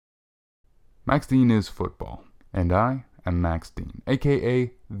Max Dean is football, and I am Max Dean,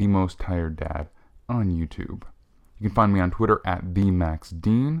 aka the Most Tired Dad on YouTube. You can find me on Twitter at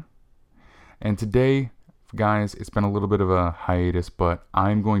TheMaxDean. And today, guys, it's been a little bit of a hiatus, but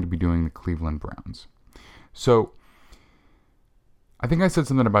I'm going to be doing the Cleveland Browns. So, I think I said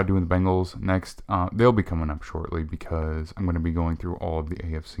something about doing the Bengals next. They'll be coming up shortly because I'm going to be going through all of the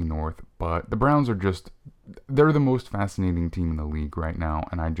AFC North. But the Browns are they're the most fascinating team in the league right now.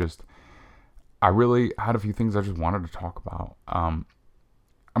 And I really had a few things I just wanted to talk about. I'm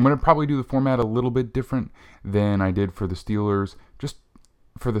going to probably do the format a little bit different than I did for the Steelers, just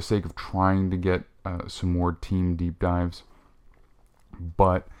for the sake of trying to get some more team deep dives.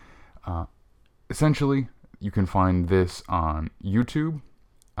 But essentially, you can find this on YouTube,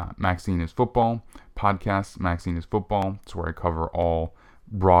 Max Dean is Football, podcasts, Max Dean is Football. It's where I cover all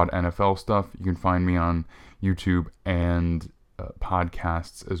broad NFL stuff. You can find me on YouTube and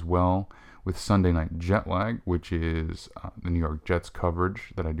podcasts as well with Sunday Night Jet Lag, which is the New York Jets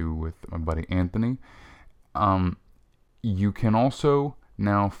coverage that I do with my buddy Anthony. You can also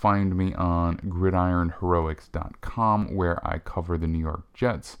now find me on gridironheroics.com, where I cover the New York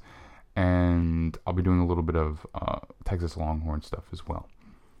Jets. And I'll be doing a little bit of Texas Longhorn stuff as well.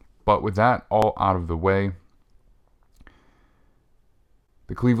 But with that all out of the way,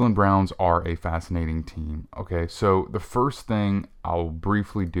 the Cleveland Browns are a fascinating team. Okay, so the first thing I'll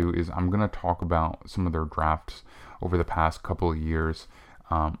briefly do is I'm going to talk about some of their drafts over the past couple of years.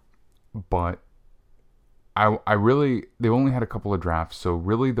 But they've only had a couple of drafts, so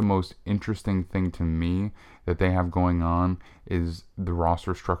really the most interesting thing to me that they have going on is the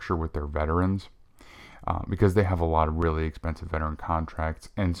roster structure with their veterans, because they have a lot of really expensive veteran contracts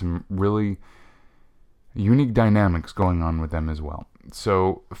and some really unique dynamics going on with them as well.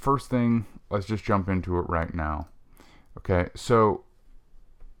 So first thing, let's just jump into it right now. Okay, so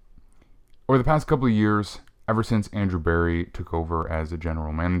over the past couple of years, ever since Andrew Berry took over as a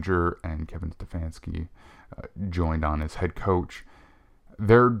general manager and Kevin Stefanski joined on as head coach,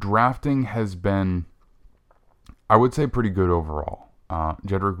 their drafting has been, I would say, pretty good overall.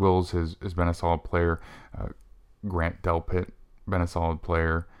 Jedrick Wills has been a solid player. Grant Delpit, been a solid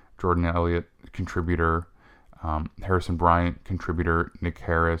player. Jordan Elliott, contributor. Harrison Bryant, contributor. Nick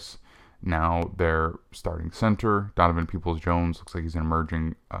Harris, now their starting center. Donovan Peoples-Jones looks like he's an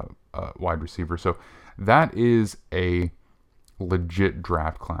emerging wide receiver. So that is a legit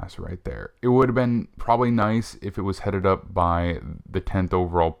draft class right there. It would have been probably nice if it was headed up by the 10th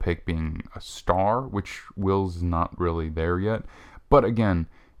overall pick being a star, which Will's not really there yet. But again,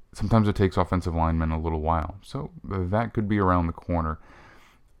 sometimes it takes offensive linemen a little while. So that could be around the corner.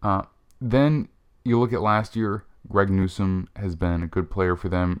 Then you look at last year, Greg Newsome has been a good player for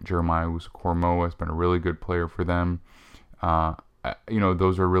them. Jeremiah Owusu-Koramoah has been a really good player for them.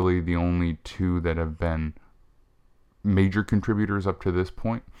 Those are really the only two that have been major contributors up to this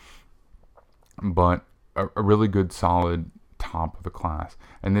point, but a really good solid top of the class.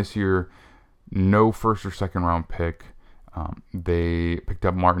 And this year, no first or second round pick. They picked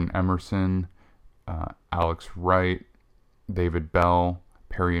up Martin Emerson, Alex Wright, David Bell,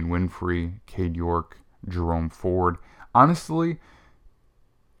 Perrion Winfrey, Cade York, Jerome Ford. Honestly,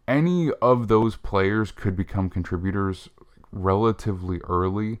 any of those players could become contributors relatively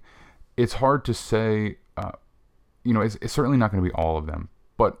early. It's hard to say. It's certainly not going to be all of them,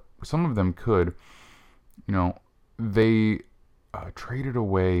 but some of them could. They traded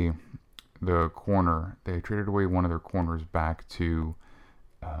away the corner. They traded away one of their corners back to.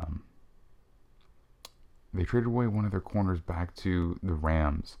 They traded away one of their corners back to the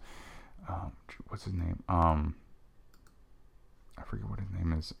Rams. What's his name? I forget what his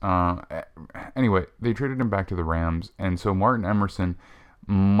name is. Anyway, they traded him back to the Rams, and so Martin Emerson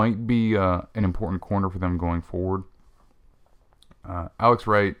might be an important corner for them going forward. Alex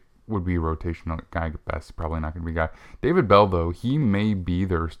Wright would be a rotational guy at best, probably not going to be a guy. David Bell, though, he may be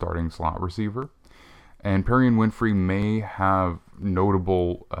their starting slot receiver. And Perrion Winfrey may have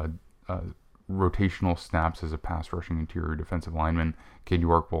notable rotational snaps as a pass rushing interior defensive lineman. Cade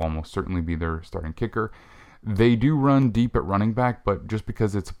York will almost certainly be their starting kicker. They do run deep at running back, but just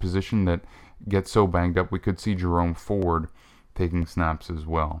because it's a position that gets so banged up, we could see Jerome Ford taking snaps as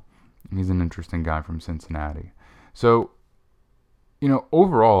well. He's an interesting guy from Cincinnati. So,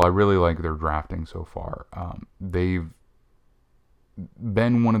 overall, I really like their drafting so far. They've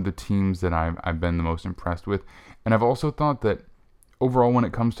been one of the teams that I've been the most impressed with. And I've also thought that overall, when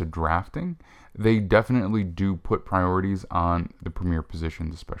it comes to drafting, they definitely do put priorities on the premier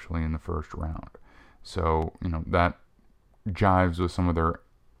positions, especially in the first round. So, that jives with some of their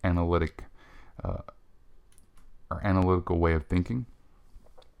analytical way of thinking.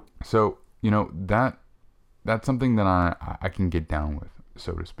 So that's something that I can get down with,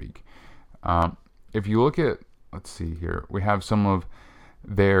 so to speak. If you look at, let's see here, we have some of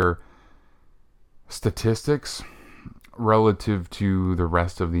their statistics relative to the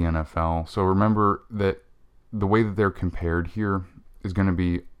rest of the NFL. So remember that the way that they're compared here is going to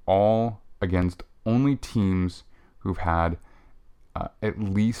be all against only teams who've had at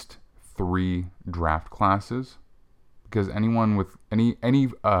least 3 draft classes, because anyone with any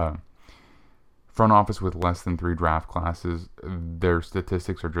front office with less than 3 draft classes, their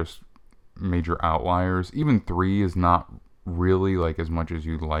statistics are just major outliers. Even 3 is not really like as much as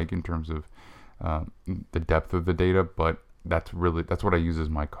you'd like in terms of the depth of the data, but that's what I use as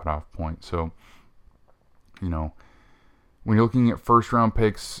my cutoff point. So, when you're looking at first round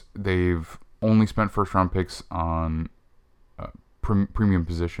picks, they've only spent first round picks on premium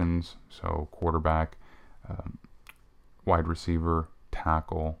positions, so quarterback, wide receiver,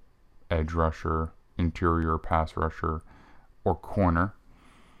 tackle, edge rusher, interior pass rusher, or corner.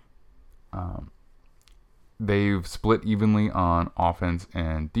 They've split evenly on offense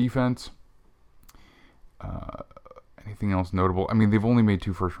and defense. Anything else notable? I mean, they've only made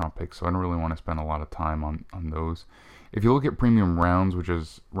 2 first round picks, so I don't really want to spend a lot of time on those. If you look at premium rounds, which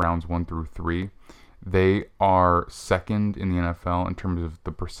is rounds 1 through 3, they are second in the NFL in terms of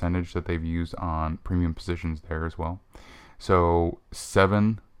the percentage that they've used on premium positions there as well. So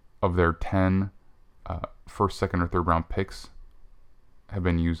 7 of their 10 first, second, or third round picks have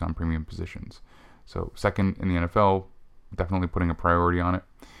been used on premium positions. So second in the NFL, definitely putting a priority on it.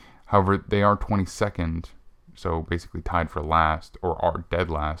 However, they are 22nd, so basically tied for last, or are dead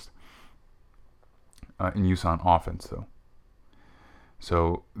last, in use on offense, though.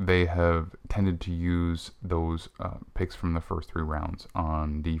 So they have tended to use those picks from the first 3 rounds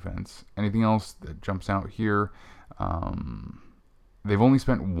on defense. Anything else that jumps out here? They've only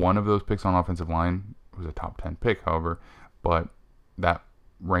spent 1 of those picks on offensive line. It was a top 10 pick, however, but that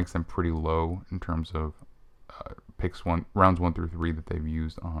ranks them pretty low in terms of rounds 1 through 3 that they've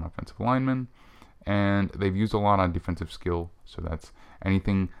used on offensive linemen. And they've used a lot on defensive skill, so that's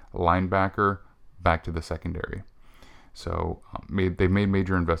anything linebacker back to the secondary. So they've made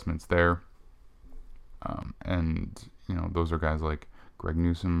major investments there, and those are guys like Greg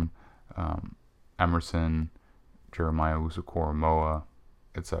Newsome, Emerson, Jeremiah Owusu-Koramoah,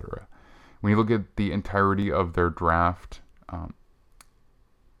 etc. When you look at the entirety of their draft,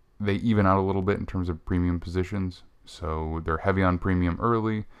 they even out a little bit in terms of premium positions. So they're heavy on premium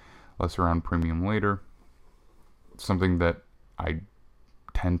early, lesser on premium later. Something that I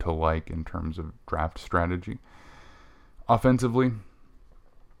tend to like in terms of draft strategy. Offensively,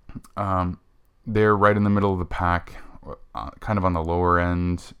 they're right in the middle of the pack, kind of on the lower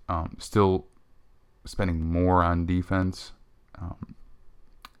end, still spending more on defense.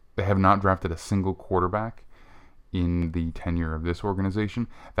 They have not drafted a single quarterback in the tenure of this organization.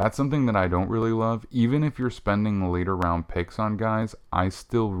 That's something that I don't really love. Even if you're spending later round picks on guys, I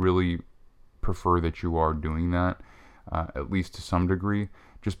still really prefer that you are doing that, at least to some degree,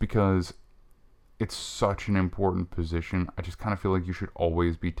 just because it's such an important position. I just kind of feel like you should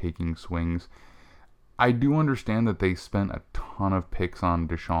always be taking swings. I do understand that they spent a ton of picks on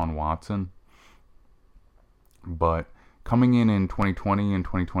Deshaun Watson, but coming in 2020 and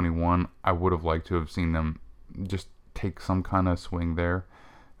 2021, I would have liked to have seen them just take some kind of swing there.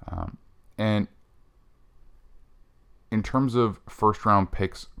 And in terms of first round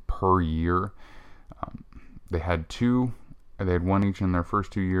picks per year, they had 2. They had 1 each in their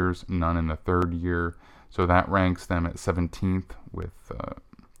first 2 years, none in the third year. So that ranks them at 17th with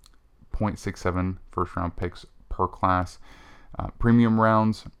 0.67 first round picks per class. Premium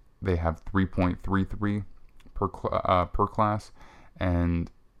rounds, they have 3.33 per class, and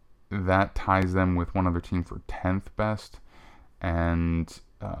that ties them with one other team for 10th best. And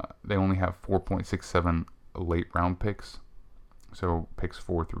they only have 4.67 late round picks, so picks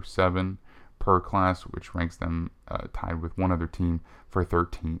 4 through 7 per class, which ranks them tied with one other team for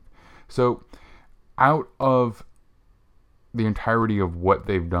 13th. So out of the entirety of what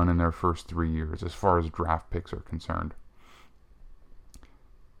they've done in their first 3 years, as far as draft picks are concerned,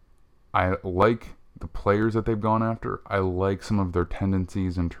 I like the players that they've gone after. I like some of their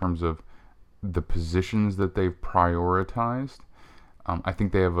tendencies in terms of the positions that they've prioritized. I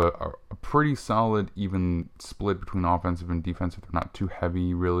think they have a pretty solid even split between offensive and defensive. They're not too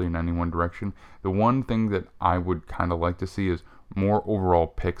heavy really in any one direction. The one thing that I would kind of like to see is more overall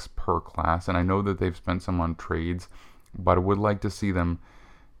picks per class. And I know that they've spent some on trades, but I would like to see them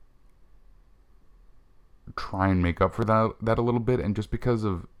try and make up for that a little bit. And just because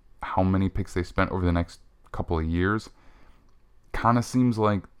of how many picks they spent over the next couple of years, kind of seems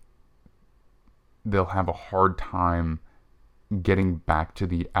like they'll have a hard time getting back to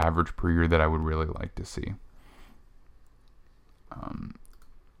the average per year that I would really like to see.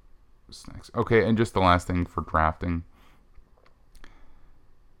 What's next? Okay, and just the last thing for drafting.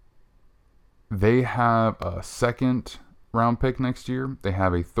 They have a second round pick next year. They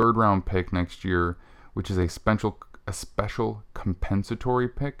have a third round pick next year, which is a special compensatory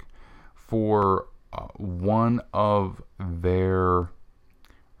pick for one of their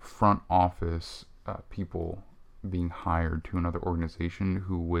front office people being hired to another organization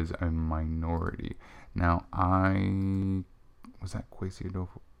who was a minority. Now, was that Kwesi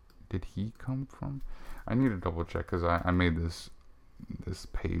Adolfo? Did he come from? I need to double check because I made this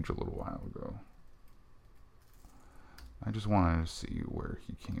page a little while ago. I just wanted to see where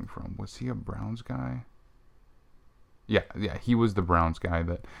he came from. Was he a Browns guy? Yeah, he was the Browns guy.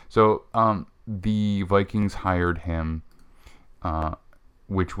 So the Vikings hired him,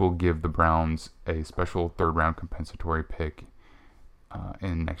 which will give the Browns a special third round compensatory pick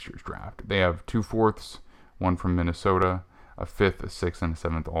in next year's draft. They have 2 fourths, one from Minnesota, a 5th, a 6th, and a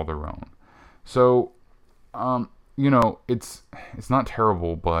 7th, all their own. So, it's not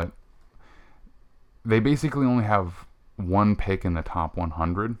terrible, but they basically only have one pick in the top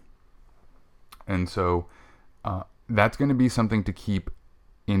 100. And so that's going to be something to keep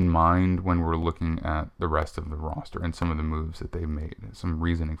in mind when we're looking at the rest of the roster and some of the moves that they've made, some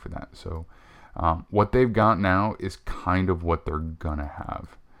reasoning for that. So what they've got now is kind of what they're going to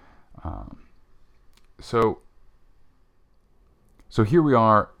have. So here we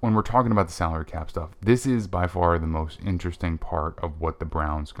are when we're talking about the salary cap stuff. This is by far the most interesting part of what the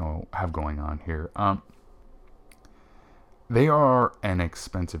Browns have going on here. They are an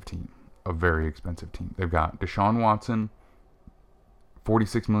expensive team, a very expensive team. They've got Deshaun Watson,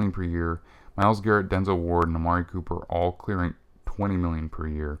 $46 million per year. Myles Garrett, Denzel Ward, and Amari Cooper all clearing $20 million per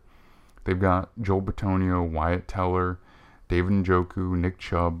year. They've got Joel Bitonio, Wyatt Teller, David Njoku, Nick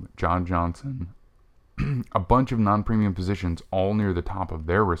Chubb, John Johnson, a bunch of non-premium positions all near the top of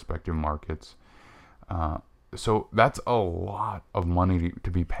their respective markets. So that's a lot of money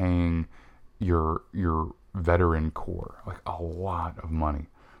to be paying your veteran core, like a lot of money.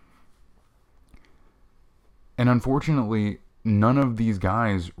 And unfortunately, none of these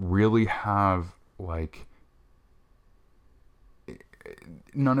guys really have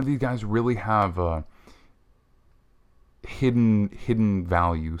hidden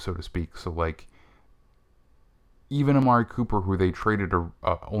value, so to speak. So even Amari Cooper, who they traded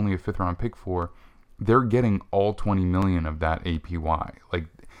only a 5th round pick for, they're getting all 20 million of that APY. Like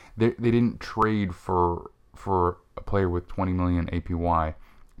they didn't trade for a player with 20 million APY,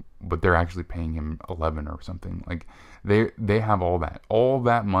 but they're actually paying him 11 or something. Like they have all that. All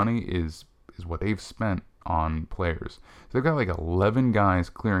that money is what they've spent on players. So they've got 11 guys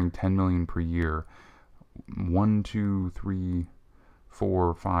clearing 10 million per year. 1, 2, 3,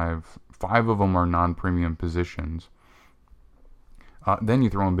 4, 5. 5 of them are non-premium positions. Then you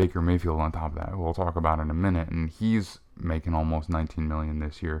throw in Baker Mayfield on top of that, who we'll talk about in a minute, and he's making almost 19 million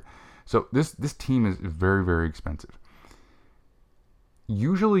this year. So this team is very, very expensive.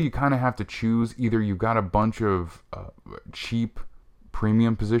 Usually you kind of have to choose. Either you've got a bunch of cheap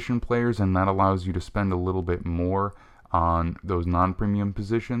premium position players, and that allows you to spend a little bit more on those non-premium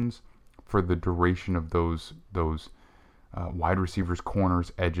positions for the duration of those wide receivers,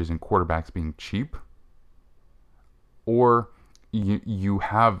 corners, edges, and quarterbacks being cheap. Or you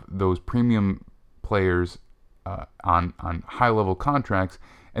have those premium players on high-level contracts,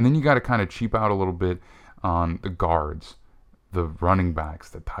 and then you got to kind of cheap out a little bit on the guards, the running backs,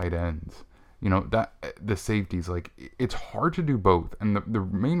 the tight ends, the safeties. It's hard to do both, and the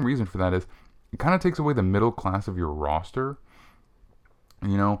main reason for that is it kind of takes away the middle class of your roster,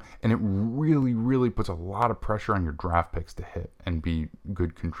 and it really, really puts a lot of pressure on your draft picks to hit and be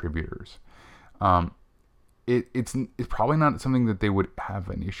good contributors. It's probably not something that they would have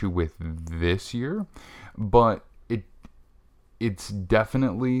an issue with this year, but it's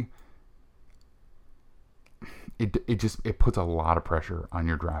definitely it puts a lot of pressure on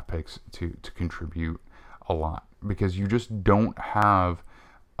your draft picks to contribute a lot, because you just don't have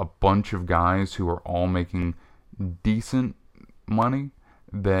a bunch of guys who are all making decent money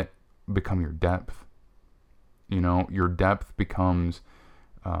that become your depth. Your depth becomes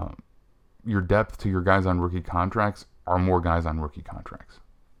your depth to your guys on rookie contracts are more guys on rookie contracts,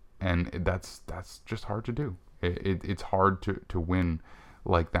 and that's just hard to do. It's hard to win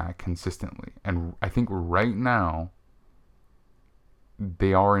like that consistently, and I think right now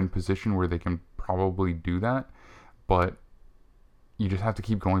they are in position where they can probably do that, but you just have to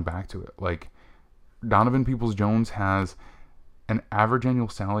keep going back to it. Donovan Peoples-Jones has an average annual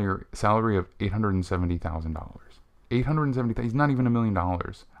salary of $870,000. He's not even $1 million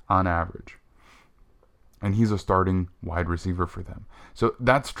on average. And he's a starting wide receiver for them. So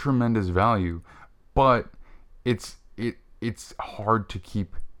that's tremendous value, but it's hard to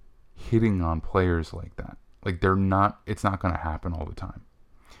keep hitting on players like that. Like it's not going to happen all the time.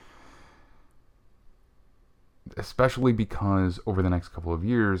 Especially because over the next couple of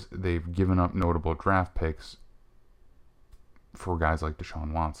years, they've given up notable draft picks for guys like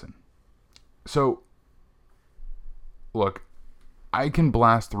Deshaun Watson. So, look, I can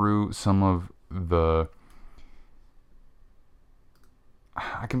blast through some of the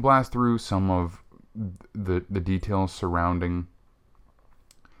details surrounding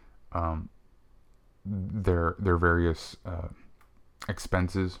their various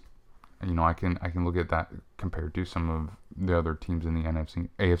expenses. And, I can look at that compared to some of the other teams in the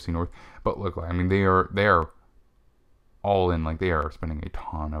AFC North. But look, I mean, they are all in, like they are spending a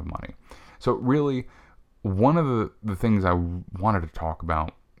ton of money. So really, one of the things I wanted to talk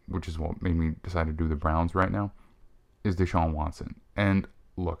about, which is what made me decide to do the Browns right now, is Deshaun Watson. And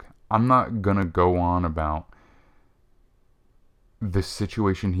look, I'm not gonna go on about the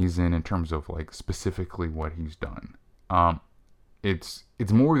situation he's in terms of like specifically what he's done. It's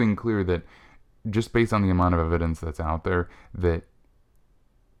more than clear that just based on the amount of evidence that's out there, that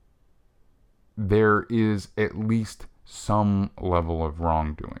there is at least some level of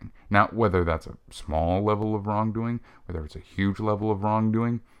wrongdoing. Now, whether that's a small level of wrongdoing, whether it's a huge level of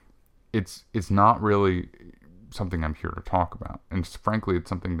wrongdoing, it's not really something I'm here to talk about. And frankly, it's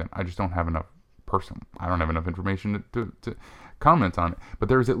something that I just don't have enough I don't have enough information to comment on it. But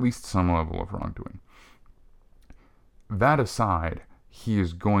there's at least some level of wrongdoing. That aside, he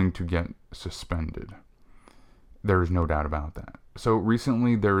is going to get suspended. There is no doubt about that. So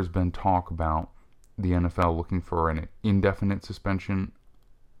recently there has been talk about the NFL looking for an indefinite suspension.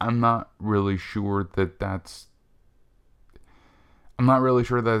 I'm not really sure that that's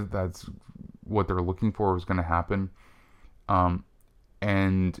what they're looking for is going to happen.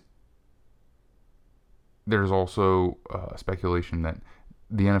 And there's also speculation that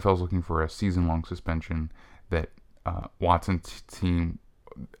the NFL is looking for a season-long suspension, that Watson's team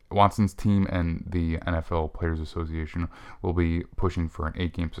and the NFL Players Association will be pushing for an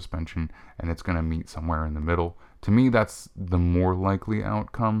 8-game suspension, and it's going to meet somewhere in the middle. To me, that's the more likely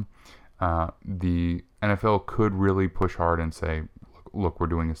outcome. The NFL could really push hard and say, look, we're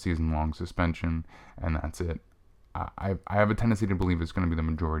doing a season-long suspension, and that's it. I have a tendency to believe it's going to be the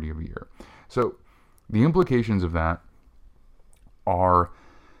majority of a year. So the implications of that are,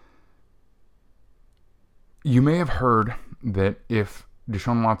 you may have heard that if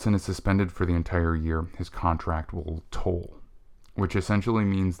Deshaun Watson is suspended for the entire year, his contract will toll, which essentially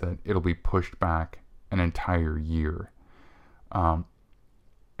means that it'll be pushed back an entire year.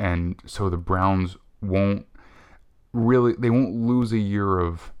 And so the Browns won't lose a year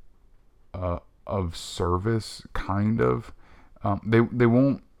of service, kind of.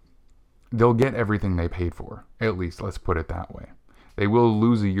 They'll get everything they paid for, at least, let's put it that way. They will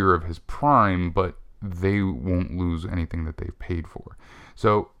lose a year of his prime, but they won't lose anything that they've paid for.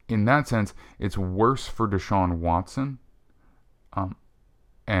 So in that sense, it's worse for Deshaun Watson,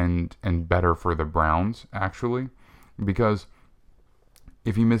 and better for the Browns, actually, because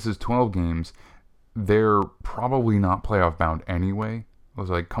if he misses 12 games, they're probably not playoff bound anyway. It was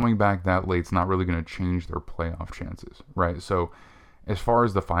like coming back that late's not really going to change their playoff chances, right? So as far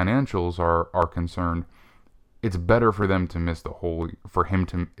as the financials are concerned, it's better for them to miss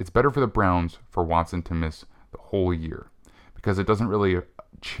it's better for the Browns for Watson to miss the whole year, because it doesn't really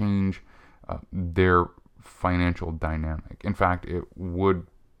change their financial dynamic. In fact, it would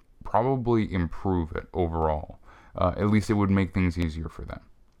probably improve it overall. At least it would make things easier for them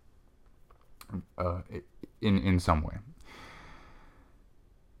in some way.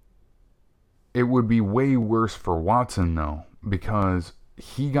 It would be way worse for Watson, though, because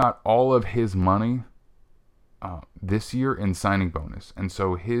he got all of his money this year in signing bonus, and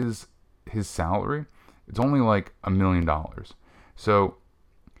so his salary, it's only like $1 million. So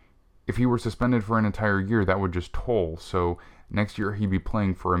if he were suspended for an entire year, that would just toll. So next year he'd be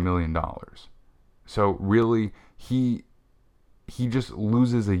playing for $1 million. So really, he just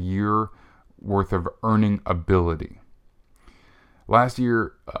loses a year worth of earning ability. Last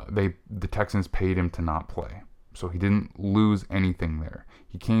year, the Texans paid him to not play, so he didn't lose anything there.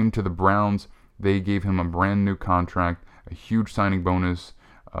 He came to the Browns. They gave him a brand new contract, a huge signing bonus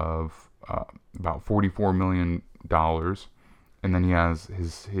of about $44 million, and then he has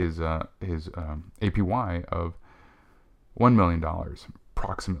his APY of $1 million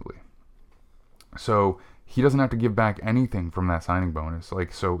approximately. So he doesn't have to give back anything from that signing bonus.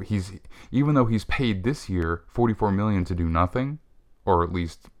 Like, so he's, even though he's paid this year $44 million to do nothing, or at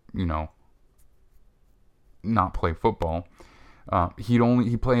least, you know, not play football,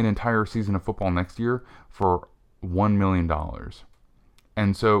 he'd play an entire season of football next year for $1 million.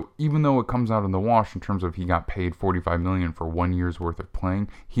 And so even though it comes out in the wash in terms of he got paid $45 million for 1 year's worth of playing,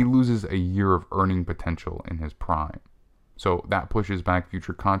 he loses a year of earning potential in his prime. So that pushes back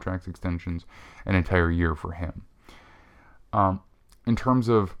future contract extensions an entire year for him. In terms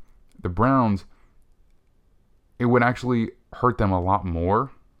of the Browns, it would actually hurt them a lot more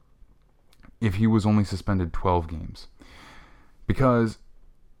if he was only suspended 12 games. Because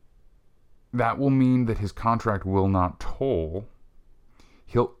that will mean that his contract will not toll.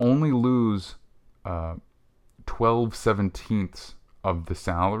 He'll only lose 12/17 of the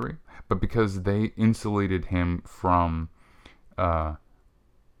salary, but because they insulated him from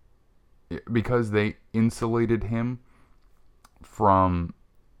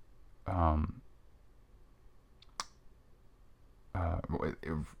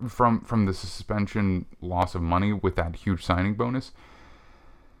from the suspension loss of money with that huge signing bonus.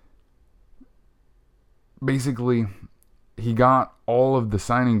 Basically, he got all of the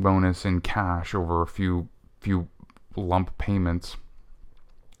signing bonus in cash over a few lump payments,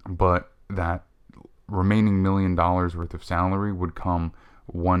 but that remaining $1 million worth of salary would come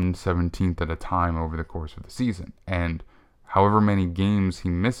 1/17 at a time over the course of the season. And however many games he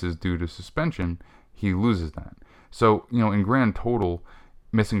misses due to suspension, he loses that. So, you know, in grand total,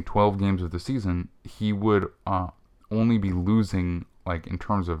 missing 12 games of the season, he would only be losing, like, in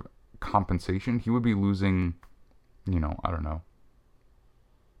terms of compensation, he would be losing, you know, I don't know,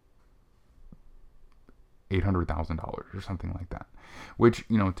 $800,000 or something like that. Which,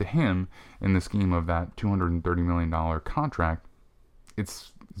 you know, to him, in the scheme of that $230 million contract,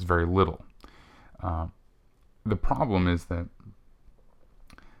 it's very little. The problem is that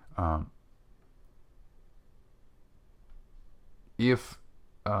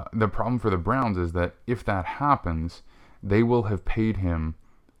the problem for the Browns is that if that happens, they will have paid him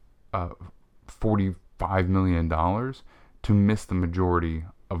 $45 million to miss the majority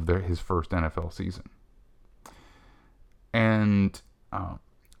of his first NFL season. And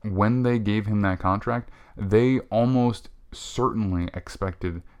when they gave him that contract, they almost certainly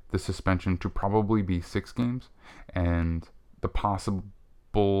expected the suspension to probably be 6 games, and the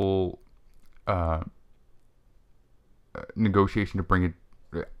possible negotiation to bring it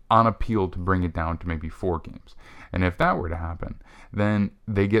on appeal to bring it down to maybe 4 games. And if that were to happen, then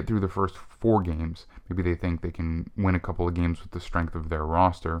they get through the first 4 games. Maybe they think they can win a couple of games with the strength of their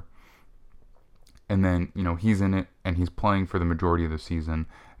roster. And then, you know, he's in it and he's playing for the majority of the season.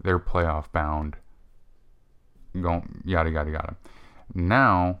 They're playoff bound. Yada, yada, yada.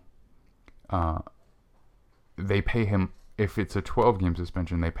 Now, they pay him, if it's a 12-game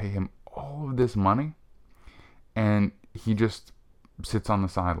suspension, they pay him all of this money, and he just sits on the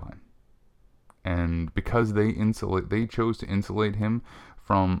sideline. And because they chose to insulate him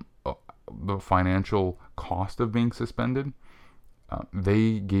from the financial cost of being suspended,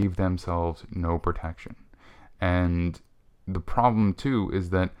 they gave themselves no protection. And the problem too is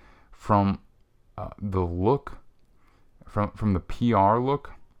that from the look, from the PR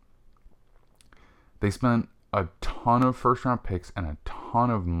look, they spent a ton of first round picks and a ton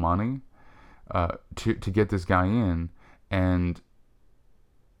of money to get this guy in, and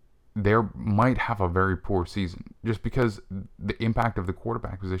they might have a very poor season just because the impact of the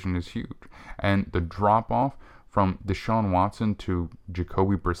quarterback position is huge. And the drop off from Deshaun Watson to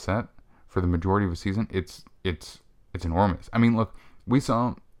Jacoby Brissett for the majority of the season, it's enormous. I mean, look, we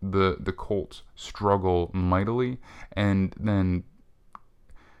saw the Colts struggle mightily, and then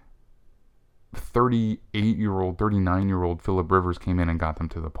 39-year-old Phillip Rivers came in and got them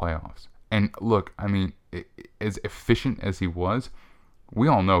to the playoffs. And look, I mean, as efficient as he was, we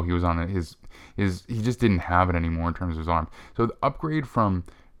all know he was on his he just didn't have it anymore in terms of his arm. So the upgrade from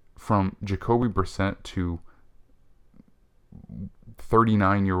Jacoby Brissett to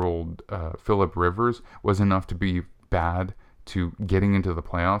 39-year-old Phillip Rivers was enough to be bad to getting into the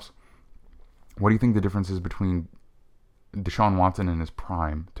playoffs. What do you think the difference is between Deshaun Watson in his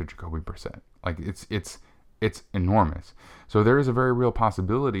prime to Jacoby Brissett? Like, it's enormous. So there is a very real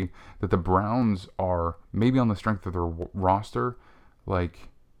possibility that the Browns are, maybe on the strength of their roster, like,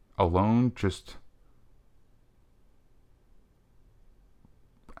 alone, just,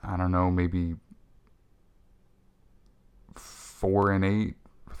 I don't know, maybe 4-8,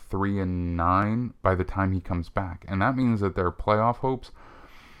 3-9 by the time he comes back. And that means that their playoff hopes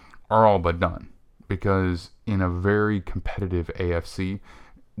are all but done, because in a very competitive AFC,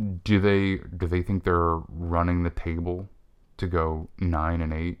 do they think they're running the table to go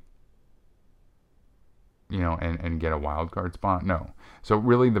 9-8, and get a wild card spot? No. So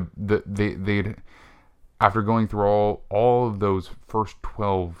really, they'd after going through all of those first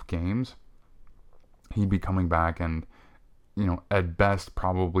 12 games, he'd be coming back and, at best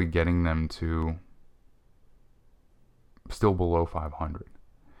probably getting them to still below 500.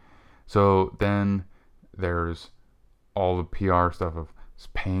 So then there's all the PR stuff of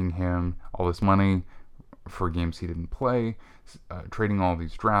paying him all this money for games he didn't play, trading all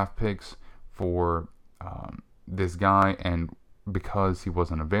these draft picks for this guy, and because he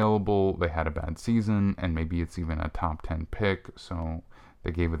wasn't available, they had a bad season, and maybe it's even a top 10 pick, so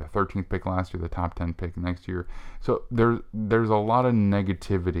they gave it the 13th pick last year, the top 10 pick next year. So there's a lot of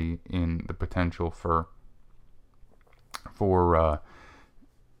negativity in the potential for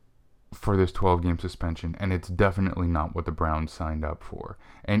this 12-game suspension, and it's definitely not what the Browns signed up for.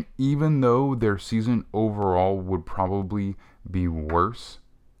 And even though their season overall would probably be worse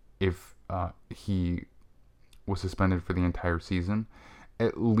if he was suspended for the entire season,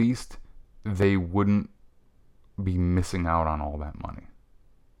 at least they wouldn't be missing out on all that money.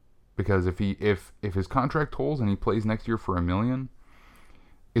 Because if his contract holds and he plays next year for $1 million,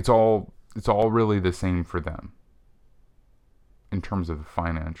 it's all really the same for them in terms of the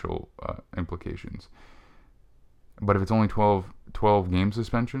financial implications. But if it's only 12 game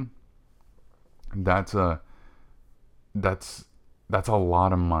suspension, that's a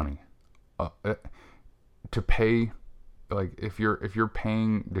lot of money to pay. Like if you're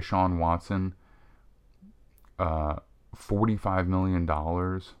paying Deshaun Watson $45 million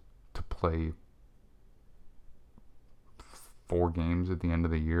to play 4 games at the end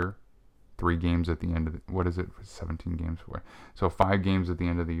of the year, 3 games at the end of what is it, 17 games for? So 5 games at the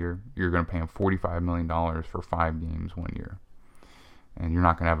end of the year, you're going to pay him $45 million for 5 games one year. And you're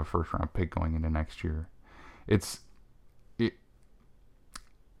not going to have a first round pick going into next year. It's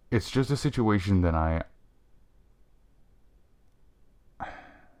just a situation that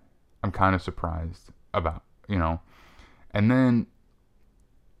I'm kind of surprised about, And then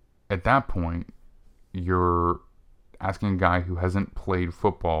at that point, you're asking a guy who hasn't played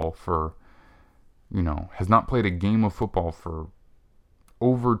football for, has not played a game of football for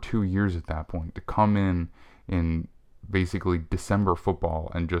over 2 years at that point, to come in basically December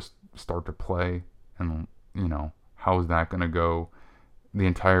football and just start to play. And, how is that going to go? The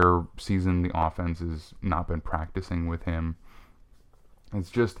entire season, the offense has not been practicing with him. It's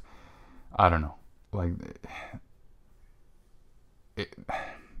just, I don't know. Like,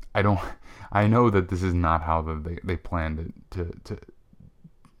 I know that this is not how they planned it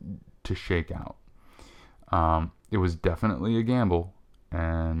to shake out. It was definitely a gamble,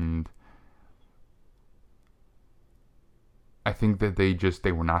 and I think that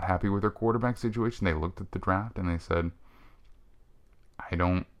they were not happy with their quarterback situation. They looked at the draft and they said,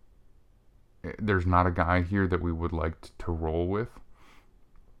 there's not a guy here that we would like to roll with.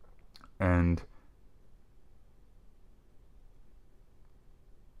 And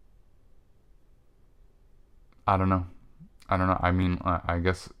I don't know. I mean, I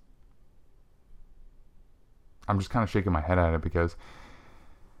guess I'm just kind of shaking my head at it because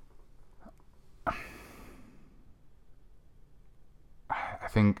I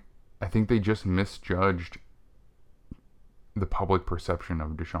think they just misjudged the public perception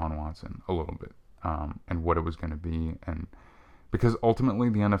of Deshaun Watson a little bit, and what it was going to be. And because ultimately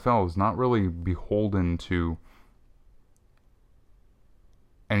the NFL is not really beholden to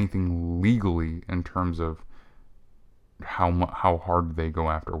anything legally in terms of how hard they go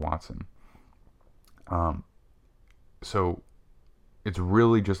after Watson. So it's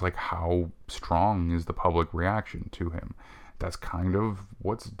really just like how strong is the public reaction to him. That's kind of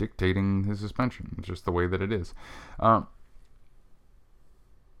what's dictating his suspension. It's just the way that it is.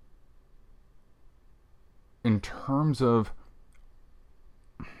 In terms of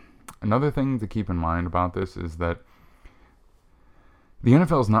another thing to keep in mind about this is that the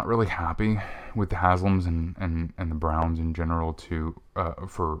NFL is not really happy with the Haslams and the Browns in general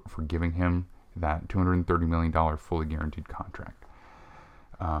for giving him that $230 million fully guaranteed contract.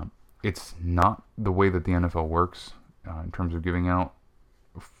 It's not the way that the NFL works in terms of giving out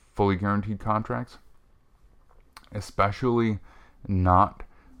fully guaranteed contracts, especially not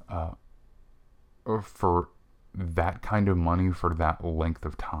for that kind of money for that length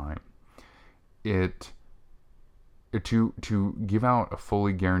of time. To give out a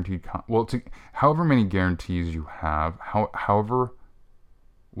fully guaranteed however many guarantees you have,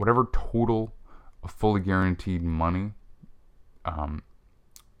 whatever total of fully guaranteed money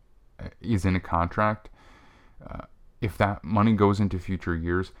is in a contract, if that money goes into future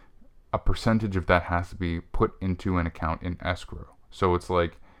years, a percentage of that has to be put into an account in escrow. So it's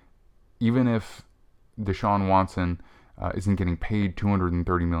like, even if Deshaun Watson isn't getting paid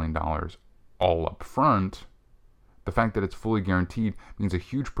 $230 million all up front, the fact that it's fully guaranteed means a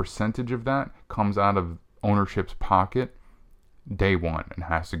huge percentage of that comes out of ownership's pocket day one and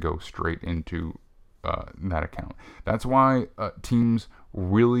has to go straight into that account. That's why teams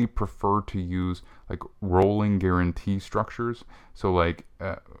really prefer to use like rolling guarantee structures. So like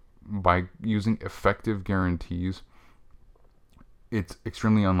by using effective guarantees, it's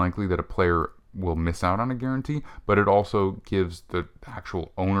extremely unlikely that a player will miss out on a guarantee, but it also gives the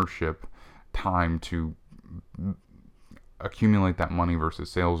actual ownership time to accumulate that money versus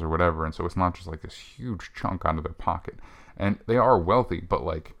sales or whatever. And so it's not just like this huge chunk out of their pocket. And they are wealthy, but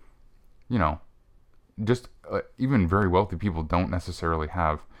like, you know, just even very wealthy people don't necessarily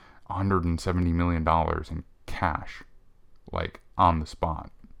have $170 million in cash, like on the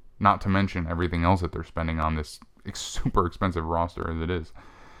spot. Not to mention everything else that they're spending on this super expensive roster as it is.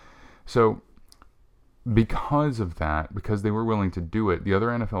 So because of that, because they were willing to do it, the other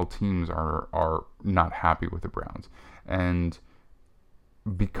NFL teams are not happy with the Browns. And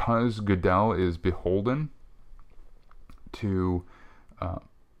because Goodell is beholden to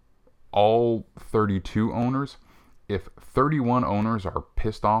all 32 owners, if 31 owners are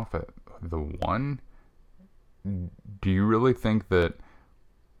pissed off at the one, do you really think that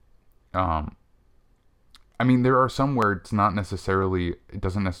I mean, there are some where it doesn't necessarily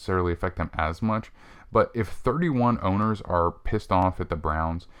affect them as much, but if 31 owners are pissed off at the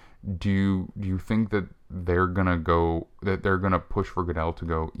Browns, do you think that they're gonna push for Goodell to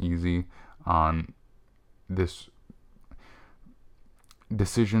go easy on this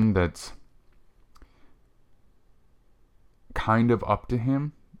decision that's kind of up to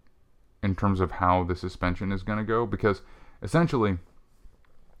him in terms of how the suspension is going to go? Because essentially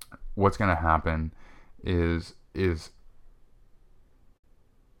what's going to happen is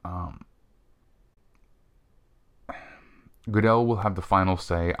Goodell will have the final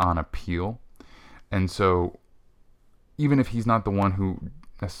say on appeal. And so even if he's not the one who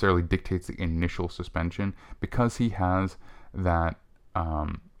necessarily dictates the initial suspension, because he has that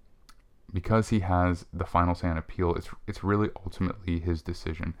because he has the final say on appeal, it's really ultimately his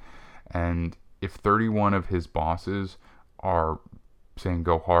decision. And if 31 of his bosses are saying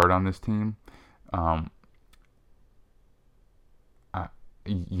go hard on this team,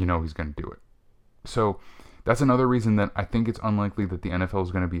 you know he's going to do it. So that's another reason that I think it's unlikely that the NFL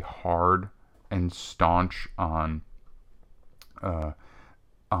is going to be hard and staunch on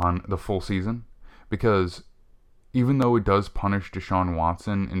the full season, because even though it does punish Deshaun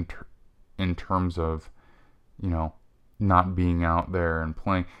Watson in terms of, you know, not being out there and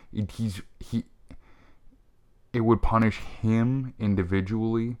playing, it would punish him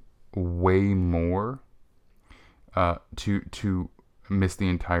individually way more to miss the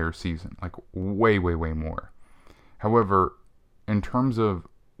entire season, like way more. However, in terms of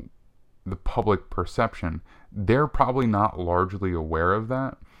the public perception, they're probably not largely aware of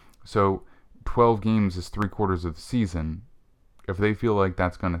that. So 12 games is 3/4 of the season. If they feel like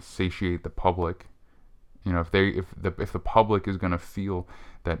that's going to satiate the public, you know, if the public is going to feel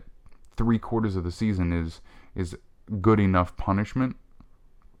that 3/4 of the season is good enough punishment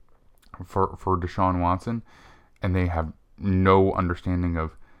for Deshaun Watson, and they have no understanding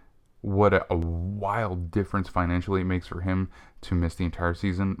of what a wild difference financially it makes for him to miss the entire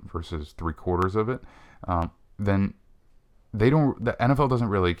season versus 3/4 of it, then the NFL doesn't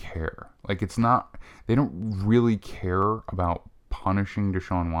really care. Like, they don't really care about punishing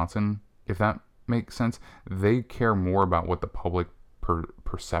Deshaun Watson, if that makes sense. They care more about what the public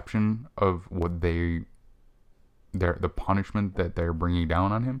perception of what the punishment that they're bringing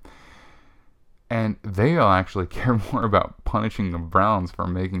down on him. And they'll actually care more about punishing the Browns for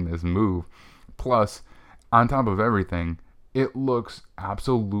making this move. Plus, on top of everything, it looks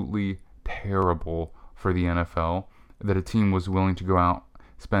absolutely terrible for the NFL that a team was willing to go out,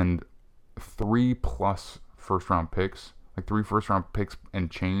 spend 3+ first-round picks, like 3 first-round picks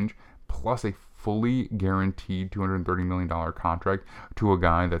and change, plus a fully guaranteed $230 million contract to a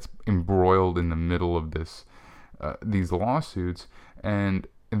guy that's embroiled in the middle of these lawsuits. And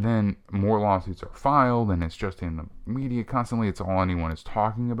then more lawsuits are filed, and it's just in the media constantly. It's all anyone is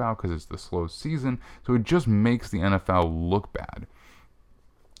talking about because it's the slow season. So it just makes the NFL look bad.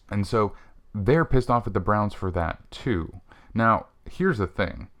 And so they're pissed off at the Browns for that too. Now, here's the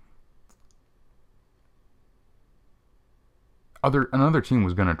thing. Another team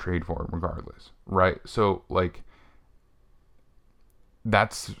was going to trade for it regardless, right? So, like,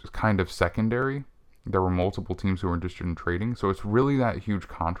 that's kind of secondary. There were multiple teams who were interested in trading. So it's really that huge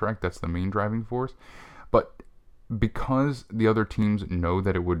contract that's the main driving force. But because the other teams know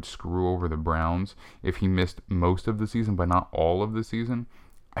that it would screw over the Browns if he missed most of the season, but not all of the season,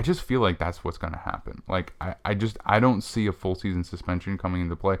 I just feel like that's what's going to happen. Like, I don't see a full season suspension coming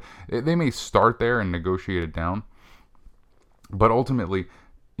into play. They may start there and negotiate it down, but ultimately,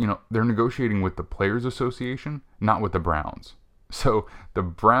 they're negotiating with the Players Association, not with the Browns. So the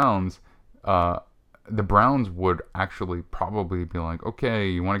Browns would actually probably be like, okay,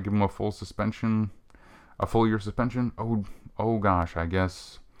 you want to give them a full suspension, a full year suspension? Oh gosh, I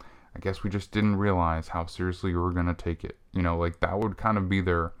guess we just didn't realize how seriously we were gonna take it. Like that would kind of be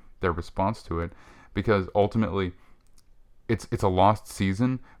their response to it, because ultimately, it's a lost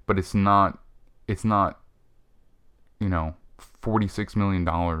season, but it's not $46 million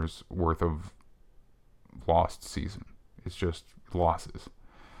worth of lost season. It's just losses.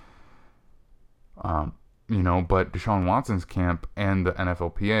 But Deshaun Watson's camp and the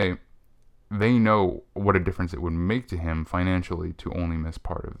NFLPA, they know what a difference it would make to him financially to only miss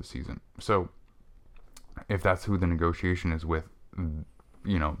part of the season. So if that's who the negotiation is with,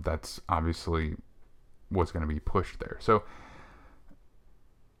 that's obviously what's going to be pushed there. So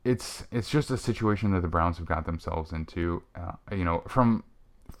it's just a situation that the Browns have got themselves into. From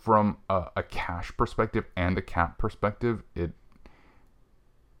a cash perspective and a cap perspective, it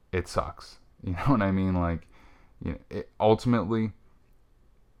sucks. You know what I mean? Like, ultimately,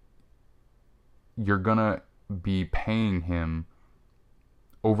 you're gonna be paying him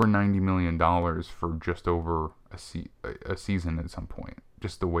over $90 million for just over a season at some point.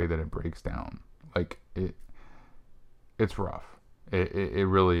 Just the way that it breaks down, like it's rough. It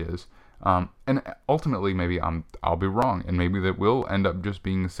really is. And ultimately, maybe I'll be wrong, and maybe that will end up just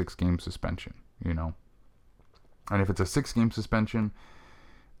being a 6-game suspension. And if it's a 6-game suspension,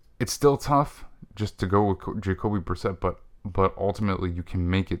 it's still tough just to go with Jacoby Brissett, but ultimately you can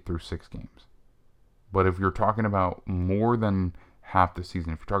make it through 6 games. But if you're talking about more than half the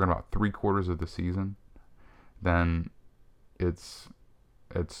season, if you're talking about 3/4 of the season, then it's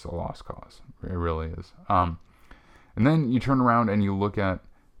a lost cause. It really is. And then you turn around and you look at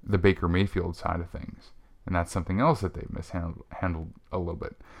the Baker Mayfield side of things, and that's something else that they've mishandled a little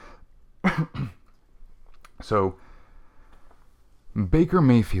bit. So Baker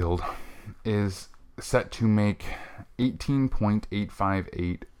Mayfield is set to make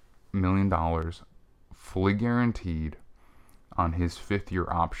 $18.858 million fully guaranteed on his 5th-year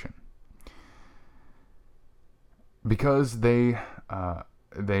option. Because they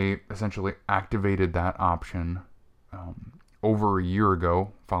essentially activated that option over a year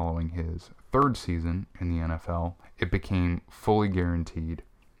ago following his 3rd season in the NFL, it became fully guaranteed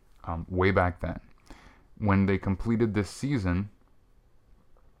way back then. When they completed this season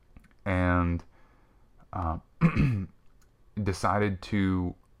and decided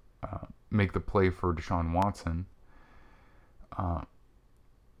to make the play for Deshaun Watson,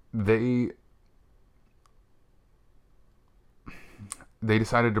 they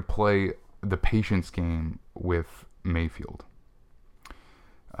decided to play the patience game with Mayfield.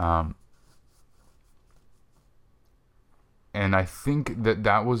 And I think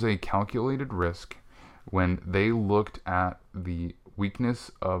that was a calculated risk when they looked at the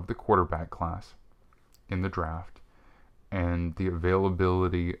weakness of the quarterback class in the draft and the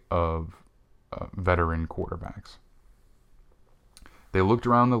availability of veteran quarterbacks. They looked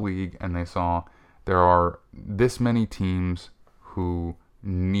around the league and they saw there are this many teams who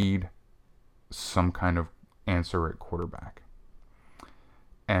need some kind of answer at quarterback.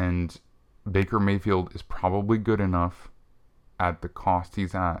 And Baker Mayfield is probably good enough at the cost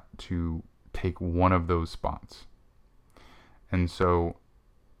he's at to take one of those spots. And so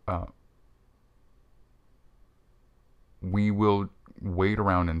we will wait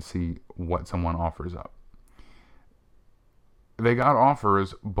around and see what someone offers up. They got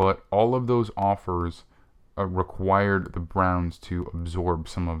offers, but all of those offers required the Browns to absorb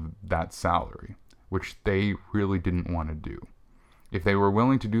some of that salary, which they really didn't want to do. If they were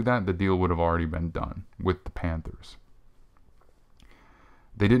willing to do that, the deal would have already been done with the Panthers.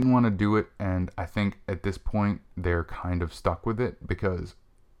 They didn't want to do it, and I think at this point they're kind of stuck with it, because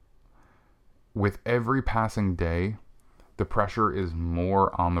with every passing day, the pressure is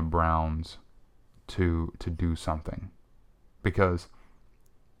more on the Browns to do something. Because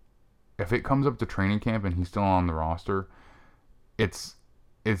if it comes up to training camp and he's still on the roster, it's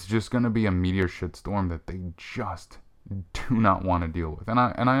just going to be a media shitstorm that they just do not want to deal with. And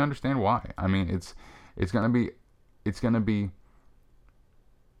I understand why. I mean, it's going to be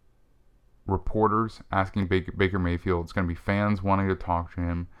reporters asking Baker Mayfield. It's going to be fans wanting to talk to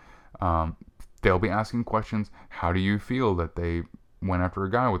him. they'll be asking questions. How do you feel that they went after a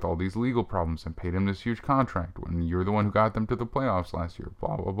guy with all these legal problems and paid him this huge contract when you're the one who got them to the playoffs last year?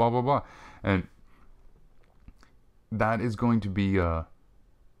 Blah, blah, blah, blah, blah. And that is going to be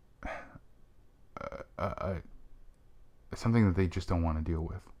something that they just don't want to deal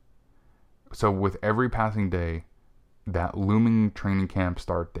with. So with every passing day, that looming training camp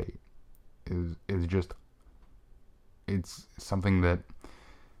start date is just, it's something that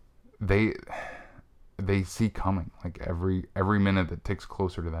they see coming. Like every minute that ticks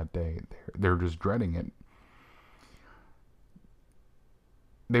closer to that day, they're just dreading it.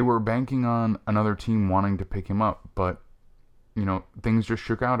 They were banking on another team wanting to pick him up, but things just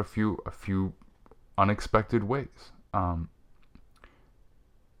shook out a few unexpected ways.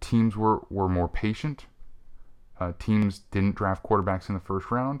 Teams were more patient. Teams didn't draft quarterbacks in the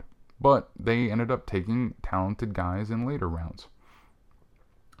first round, but they ended up taking talented guys in later rounds.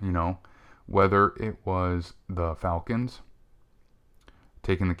 Whether it was the Falcons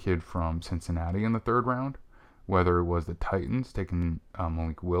taking the kid from Cincinnati in the third round, whether it was the Titans taking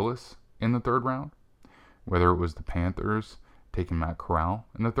Malik Willis in the third round, whether it was the Panthers taking Matt Corral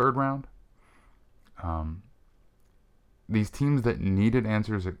in the third round. These teams that needed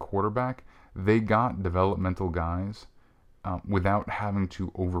answers at quarterback, they got developmental guys without having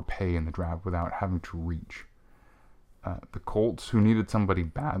to overpay in the draft, without having to reach. The Colts, who needed somebody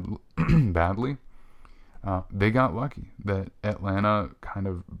badly, they got lucky that Atlanta kind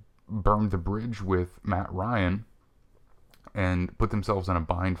of burned the bridge with Matt Ryan and put themselves in a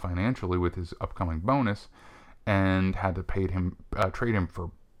bind financially with his upcoming bonus, and had to trade him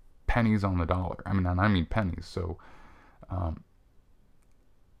for pennies on the dollar. I mean pennies. So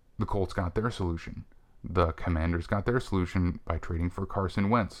the Colts got their solution. The Commanders got their solution by trading for Carson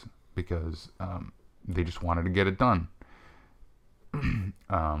Wentz because they just wanted to get it done.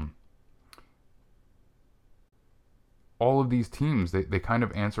 All of these teams, they kind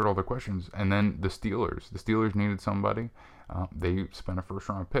of answered all the questions. And then the Steelers needed somebody. They spent a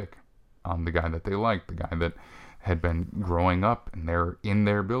first-round pick on the guy that they liked, the guy that had been growing up in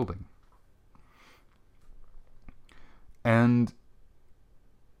their building. And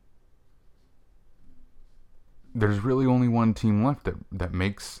there's really only one team left that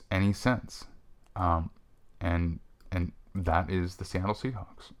makes any sense, and that is the Seattle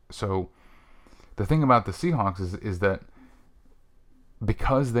Seahawks. So the thing about the Seahawks is that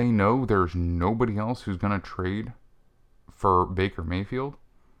because they know there's nobody else who's going to trade for Baker Mayfield,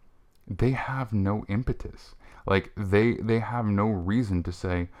 they have no impetus. Like they have no reason to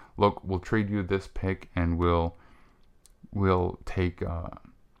say, look, we'll trade you this pick and we'll take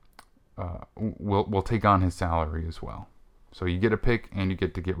we'll take on his salary as well. So you get a pick and you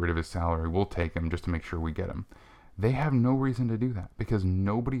get to get rid of his salary. We'll take him just to make sure we get him. They have no reason to do that because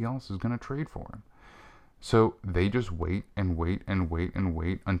nobody else is going to trade for him. So they just wait and wait and wait and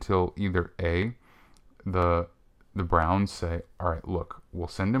wait until either A, the Browns say, all right, look, we'll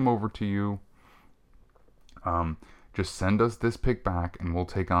send him over to you. Just send us this pick back and we'll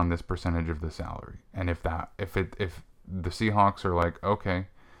take on this percentage of the salary. And if the Seahawks are like, okay,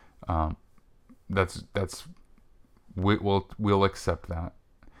 we'll accept that,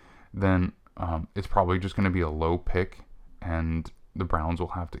 then it's probably just going to be a low pick, and the Browns will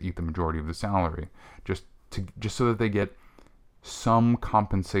have to eat the majority of the salary just so that they get some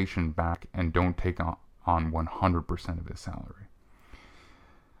compensation back and don't take on 100% of his salary.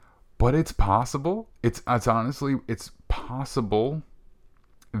 But it's possible. It's possible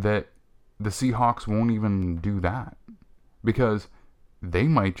that the Seahawks won't even do that, because they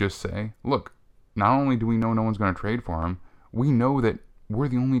might just say, look, not only do we know no one's going to trade for him, we know that we're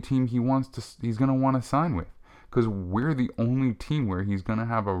the only team he's going to want to sign with, because we're the only team where he's going to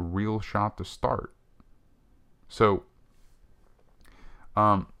have a real shot to start. So,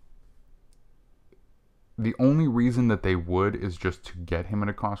 the only reason that they would is just to get him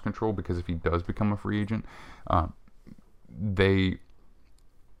under cost control, because if he does become a free agent,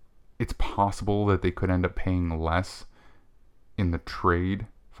 it's possible that they could end up paying less in the trade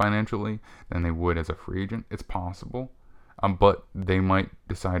financially than they would as a free agent. It's possible, but they might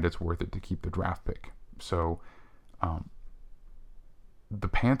decide it's worth it to keep the draft pick. So the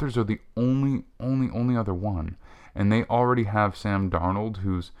Panthers are the only other one, and they already have Sam Darnold,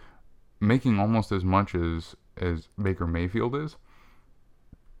 who's making almost as much as Baker Mayfield is,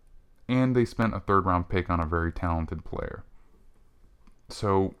 and they spent a third-round pick on a very talented player.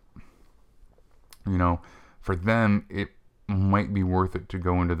 So, for them, it might be worth it to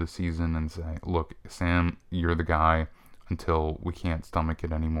go into the season and say, look, Sam, you're the guy until we can't stomach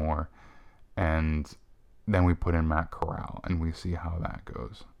it anymore, and then we put in Matt Corral and we see how that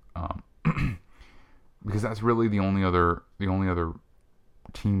goes. because that's really the only other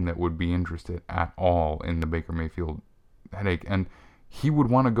team that would be interested at all in the Baker Mayfield headache. And he would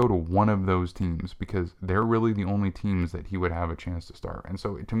want to go to one of those teams because they're really the only teams that he would have a chance to start. And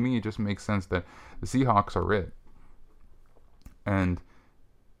so to me, it just makes sense that the Seahawks are it. And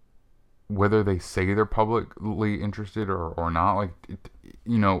whether they say they're publicly interested or not, like,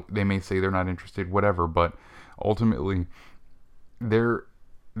 they may say they're not interested, whatever, but ultimately they're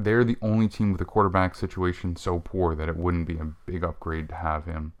the only team with a quarterback situation so poor that it wouldn't be a big upgrade to have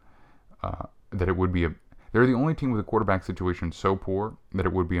him. They're the only team with a quarterback situation so poor that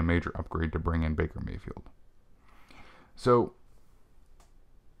it would be a major upgrade to bring in Baker Mayfield. So,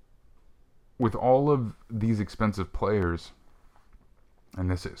 with all of these expensive players and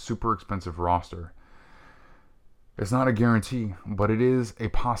this super expensive roster, it's not a guarantee, but it is a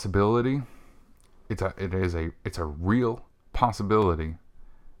possibility. It's a real possibility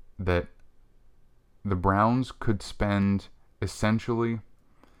that the Browns could spend essentially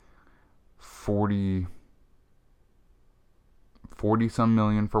 40 some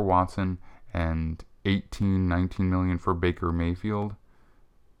million for Watson and 18-19 million for Baker Mayfield.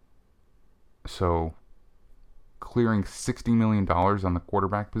 So clearing $60 million on the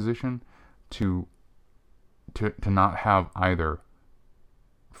quarterback position to not have either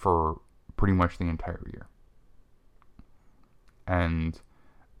for pretty much the entire year. And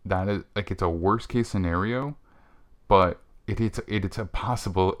that is, like, it's a worst case scenario, but it's a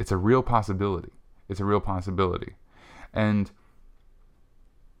real possibility. It's a real possibility. And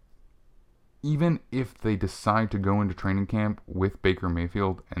even if they decide to go into training camp with Baker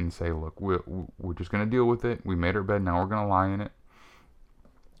Mayfield and say, look, we're just going to deal with it. We made our bed. Now we're going to lie in it.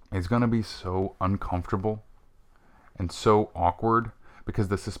 It's going to be so uncomfortable and so awkward because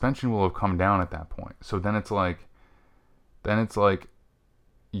the suspension will have come down at that point. So then it's like,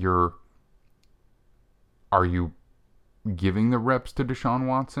 are you giving the reps to Deshaun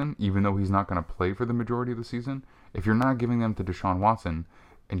Watson even though he's not going to play for the majority of the season? If you're not giving them to Deshaun Watson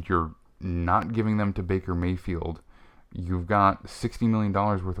and you're not giving them to Baker Mayfield, you've got $60 million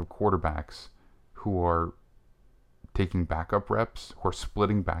worth of quarterbacks who are taking backup reps or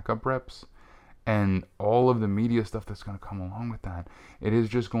splitting backup reps, and all of the media stuff that's going to come along with that. It is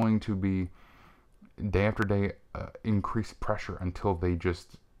just going to be day after day increased pressure until they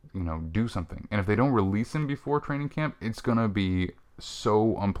just do something. And if they don't release him before training camp, it's going to be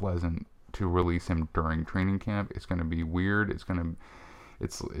so unpleasant to release him during training camp. It's going to be weird. It's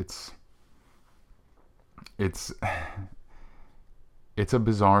a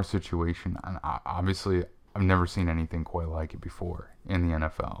bizarre situation, and obviously I've never seen anything quite like it before in the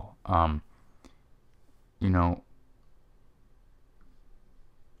NFL.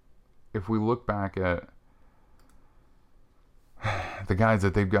 If we look back at the guys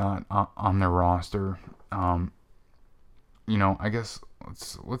that they've got on their roster, I guess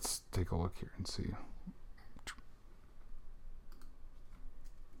let's take a look here and see.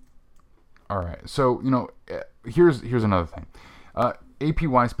 All right, so here's another thing: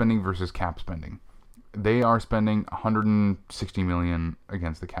 APY spending versus cap spending. They are spending 160 million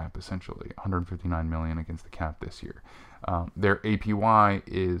against the cap, essentially 159 million against the cap this year. Their APY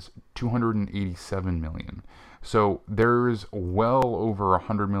is 287 million. So there's well over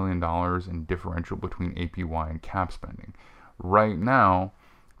 $100 million in differential between APY and cap spending. Right now,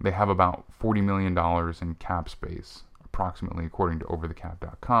 they have about $40 million in cap space, approximately, according to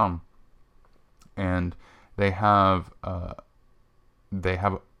overthecap.com. And they're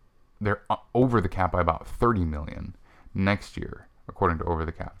over the cap by about 30 million next year, according to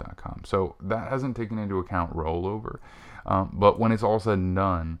overthecap.com. So that hasn't taken into account rollover. But when it's all said and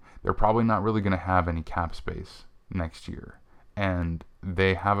done, they're probably not really going to have any cap space next year. And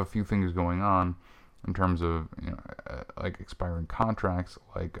they have a few things going on in terms of like expiring contracts,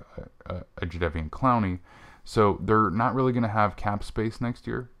 like a Jadeveon Clowney. So they're not really going to have cap space next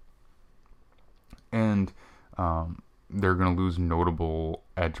year. And they're going to lose notable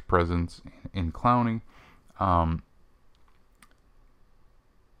edge presence in Clowney.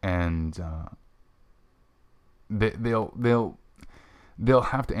 They'll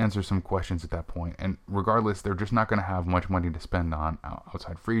have to answer some questions at that point. And regardless, they're just not going to have much money to spend on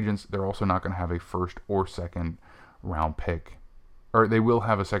outside free agents. They're also not going to have a first or second round pick. Or they will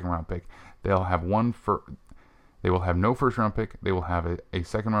have a second round pick. They'll have they will have no first round pick. They will have a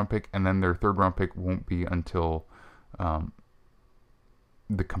second round pick, and then their third round pick won't be until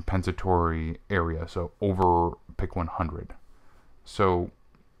the compensatory area, so over pick 100. So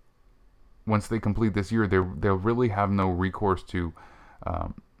once they complete this year, they'll really have no recourse to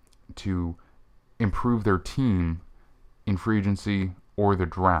improve their team in free agency or the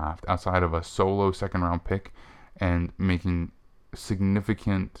draft outside of a solo second round pick and making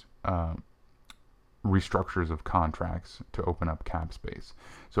significant restructures of contracts to open up cap space.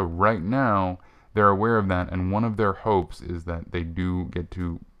 So right now, they're aware of that, and one of their hopes is that they do get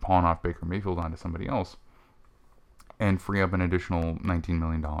to pawn off Baker Mayfield onto somebody else and free up an additional $19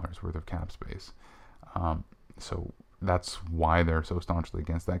 million worth of cap space. So that's why they're so staunchly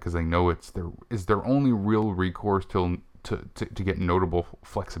against that, because they know it's their only real recourse to get notable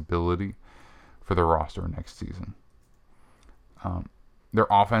flexibility for their roster next season. Their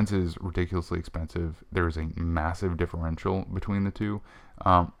offense is ridiculously expensive. There's a massive differential between the two.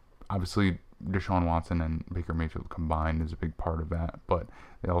 Obviously, Deshaun Watson and Baker Mayfield combined is a big part of that, but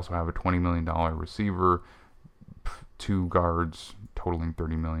they also have a $20 million receiver, 2 guards totaling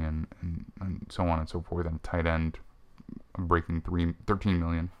 $30 million, and so on and so forth, and a tight end breaking $13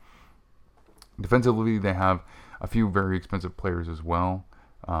 million. Defensively, they have a few very expensive players as well,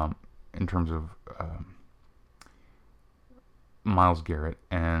 in terms of Myles Garrett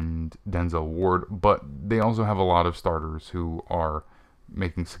and Denzel Ward, but they also have a lot of starters who are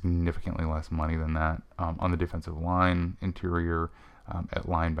making significantly less money than that on the defensive line, interior, at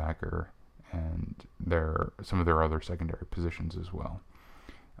linebacker, and some of their other secondary positions as well.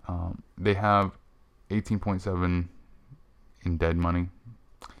 They have 18.7 in dead money,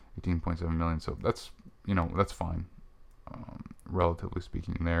 18.7 million. So that's fine, relatively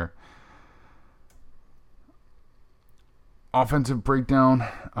speaking. There. Offensive breakdown,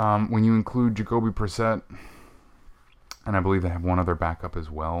 when you include Jacoby Brissett, and I believe they have one other backup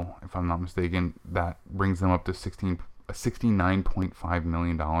as well, if I'm not mistaken, that brings them up to $69.5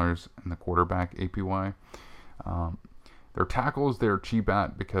 million in the quarterback APY. Their tackles, they're cheap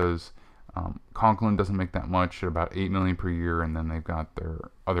at because Conklin doesn't make that much, at about $8 million per year, and then they've got their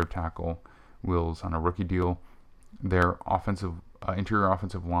other tackle, Wills, on a rookie deal. Their interior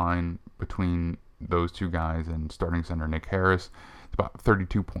offensive line between those two guys and starting center Nick Harris, it's about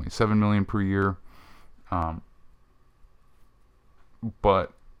 $32.7 million per year.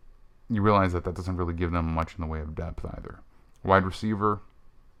 But you realize that doesn't really give them much in the way of depth either. Wide receiver,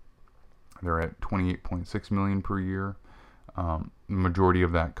 they're at $28.6 million per year. The majority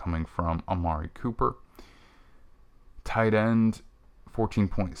of that coming from Amari Cooper. Tight end,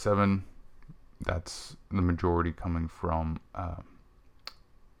 $14.7. That's the majority coming from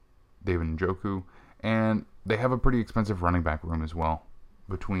David Njoku. And they have a pretty expensive running back room as well,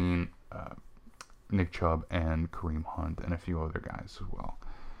 between Nick Chubb and Kareem Hunt and a few other guys as well.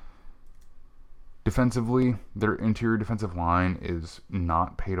 Defensively, their interior defensive line is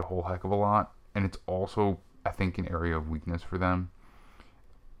not paid a whole heck of a lot, and it's also, I think, an area of weakness for them.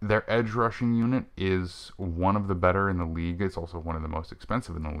 Their edge rushing unit is one of the better in the league. It's also one of the most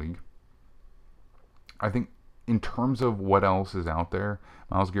expensive in the league. I think in terms of what else is out there,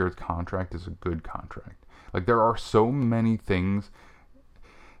 Myles Garrett's contract is a good contract. Like, there are so many things.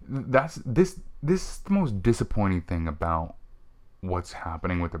 This is the most disappointing thing about what's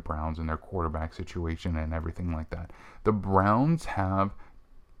happening with the Browns and their quarterback situation and everything like that. The Browns have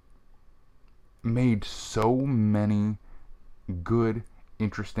made so many good,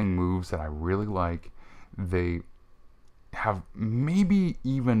 interesting moves that I really like. They have maybe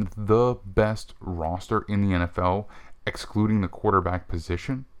even the best roster in the NFL, excluding the quarterback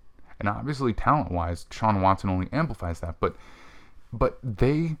position. And obviously, talent-wise, Deshaun Watson only amplifies that. But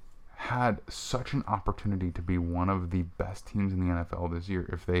they had such an opportunity to be one of the best teams in the NFL this year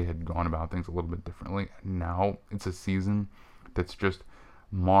if they had gone about things a little bit differently. And now it's a season that's just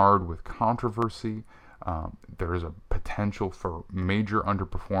marred with controversy. There is a potential for major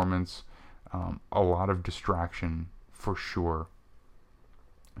underperformance, a lot of distraction for sure.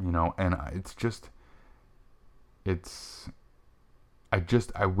 And I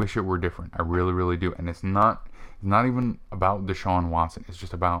wish it were different. I really, really do. And it's not even about Deshaun Watson. It's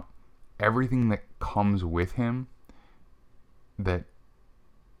just about everything that comes with him that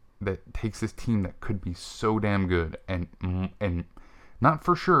takes this team that could be so damn good and not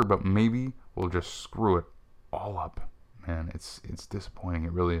for sure, but maybe we'll just screw it all up. Man, it's disappointing.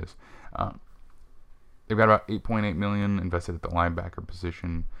 It really is. They've got about $8.8 million invested at the linebacker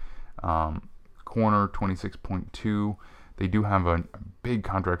position. Corner, $26.2. They do have a big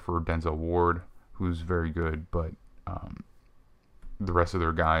contract for Denzel Ward, who's very good, but the rest of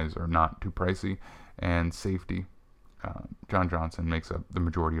their guys are not too pricey. And safety, John Johnson makes up the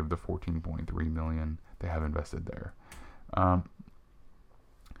majority of the $14.3 million they have invested there.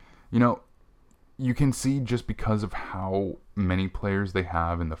 You can see, just because of how many players they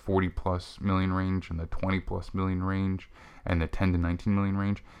have in the 40 plus million range and the 20 plus million range and the 10 to 19 million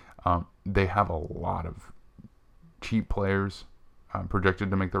range, they have a lot of cheap players projected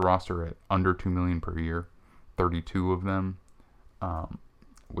to make the roster at under $2 million per year, 32 of them,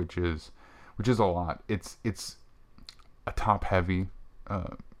 which is a lot. It's a top heavy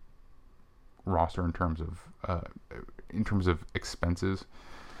roster in terms of expenses.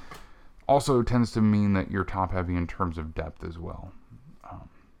 Also tends to mean that you're top heavy in terms of depth as well.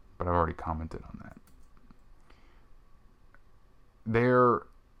 But I've already commented on that. They're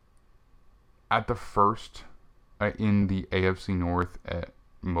at the first in the AFC North at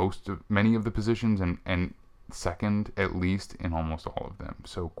many of the positions, and second at least in almost all of them.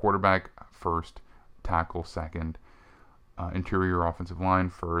 So quarterback first, tackle second, interior offensive line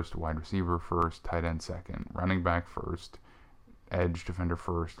first, wide receiver first, tight end second, running back first, edge defender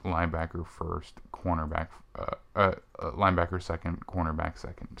first, linebacker first, linebacker second, cornerback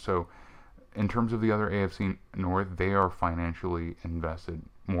second. So in terms of the other AFC North, they are financially invested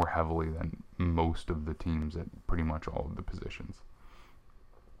more heavily than most of the teams at pretty much all of the positions.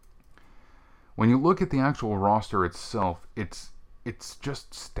 When you look at the actual roster itself, it's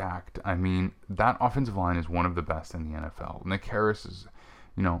just stacked. I mean, that offensive line is one of the best in the NFL. Nick Harris is,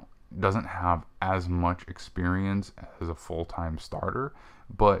 doesn't have as much experience as a full-time starter,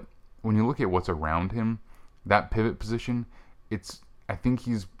 but when you look at what's around him, that pivot position, I think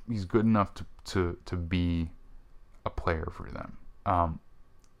he's good enough to be a player for them.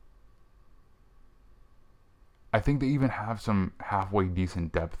 I think they even have some halfway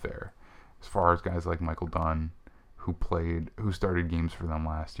decent depth there, as far as guys like Michael Dunn, who started games for them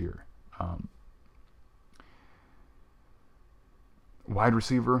last year. Wide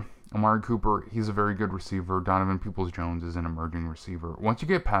receiver, Amari Cooper, he's a very good receiver. Donovan Peoples-Jones is an emerging receiver. Once you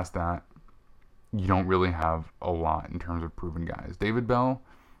get past that, you don't really have a lot in terms of proven guys. David Bell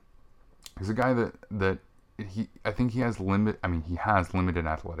is a guy that I think he has limited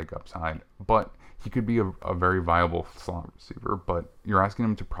athletic upside, but he could be a very viable slot receiver. But you're asking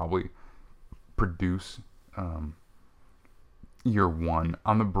him to probably produce year one.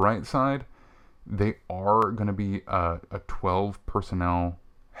 On the bright side, they are going to be a 12 personnel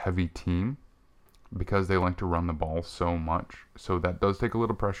heavy team because they like to run the ball so much. So that does take a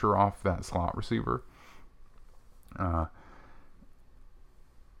little pressure off that slot receiver.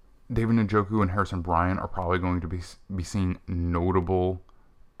 David Njoku and Harrison Bryant are probably going to be seeing notable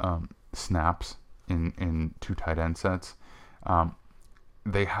snaps in two tight end sets.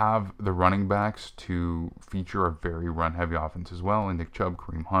 They have the running backs to feature a very run-heavy offense as well, and Nick Chubb,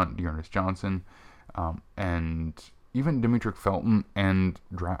 Kareem Hunt, Dearness Johnson, and even Demetric Felton and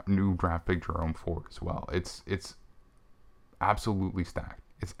new draft pick Jerome Ford as well. It's absolutely stacked.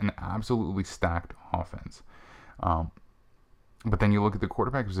 It's an absolutely stacked offense. But then you look at the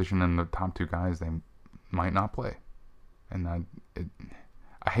quarterback position, and the top two guys, they might not play. And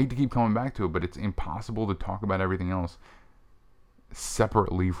I hate to keep coming back to it, but it's impossible to talk about everything else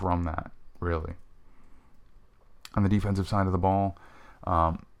separately from that, really. On the defensive side of the ball,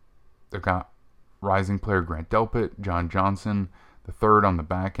 they've got rising player Grant Delpit, John Johnson, the third on the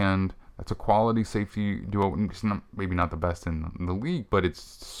back end. That's a quality safety duo. It's maybe not the best in the league, but it's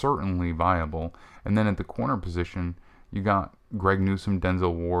certainly viable. And then at the corner position, you got Greg Newsome,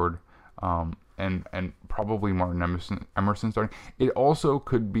 Denzel Ward, and probably Martin Emerson starting. It also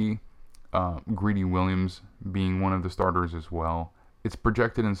could be Greedy Williams being one of the starters as well. It's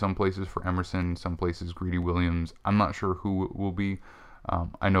projected in some places for Emerson, some places Greedy Williams. I'm not sure who it will be.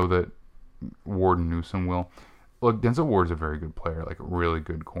 I know that Ward and Newsome will. Look, Denzel Ward is a very good player, like a really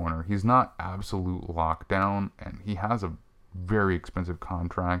good corner. He's not absolute lockdown, and he has a very expensive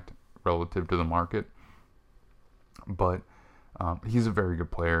contract relative to the market. But he's a very good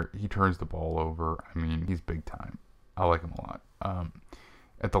player. He turns the ball over. I mean, he's big time. I like him a lot.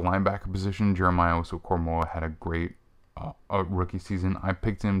 At the linebacker position, Jeremiah Owusu-Koramoah had a great rookie season. I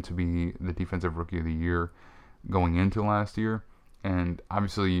picked him to be the defensive rookie of the year going into last year. And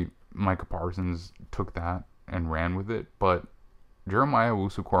obviously, Micah Parsons took that and ran with it. But Jeremiah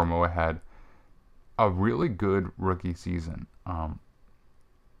Owusu-Koramoah had a really good rookie season.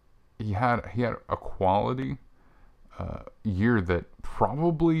 He had a quality year that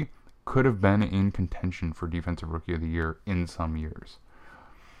probably could have been in contention for defensive rookie of the year in some years.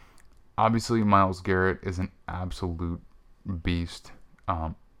 Obviously, Myles Garrett is an absolute beast.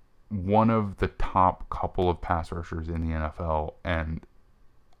 One of the top couple of pass rushers in the NFL, and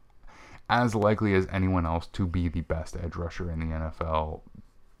as likely as anyone else to be the best edge rusher in the NFL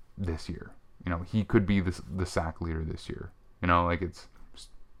this year. He could be the sack leader this year. It's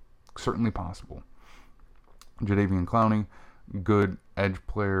certainly possible. Jadeveon Clowney, good edge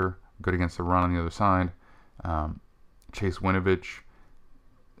player, good against the run on the other side. Chase Winovich,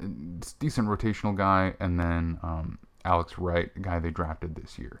 decent rotational guy, and then Alex Wright, the guy they drafted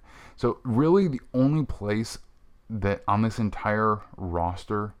this year. So really the only place that on this entire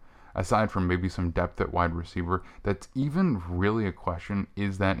roster, aside from maybe some depth at wide receiver, that's even really a question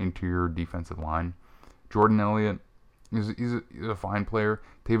is that interior defensive line. Jordan Elliott he's a fine player.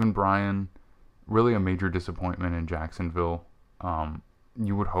 Taven Bryan, really a major disappointment in Jacksonville.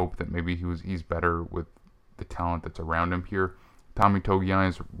 You would hope that maybe he's better with the talent that's around him here. Tommy Togiai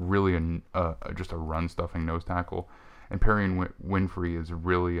is really just a run-stuffing nose tackle. And Perry Winfrey is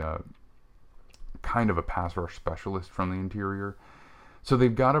really a kind of a pass rush specialist from the interior. So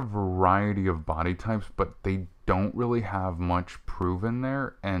they've got a variety of body types, but they don't really have much proven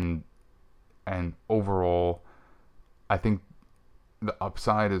there. And overall, I think the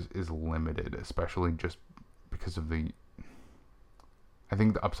upside is limited, especially just because of the... I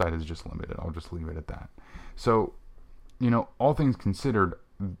think the upside is just limited. I'll just leave it at that. So, all things considered,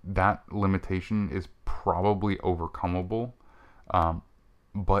 that limitation is probably overcomable.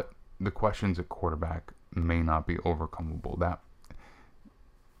 But the questions at quarterback may not be overcomable. I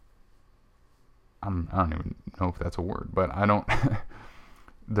don't even know if that's a word, but I don't...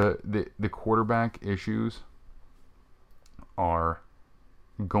 the quarterback issues are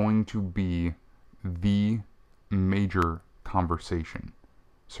going to be the major conversation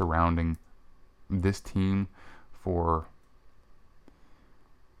surrounding this team for,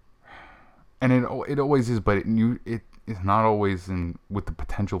 and it always is, but it is not always with the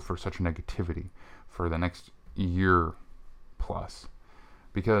potential for such negativity for the next year plus,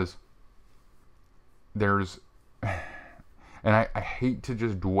 because there's, and I hate to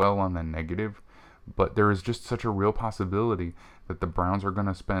just dwell on the negative, but there is just such a real possibility that the Browns are going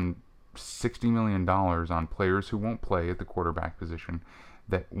to spend $60 million on players who won't play at the quarterback position,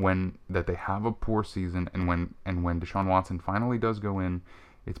 that they have a poor season, and when Deshaun Watson finally does go in,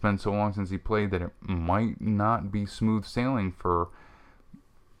 it's been so long since he played that it might not be smooth sailing for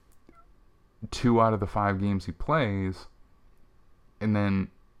 2 out of the 5 games he plays, and then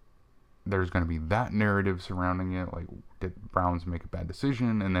there's going to be that narrative surrounding it, like, did Browns make a bad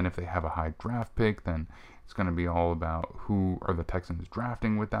decision? And then if they have a high draft pick, then it's going to be all about who are the Texans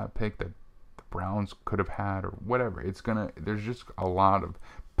drafting with that pick that the Browns could have had, or whatever. There's just a lot of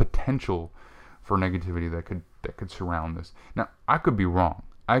potential for negativity that could surround this. Now, I could be wrong.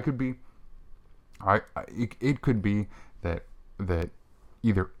 It could be that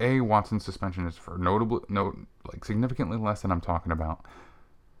either A, Watson's suspension is for significantly less than I'm talking about,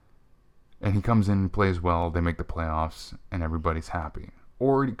 and he comes in and plays well, they make the playoffs, and everybody's happy.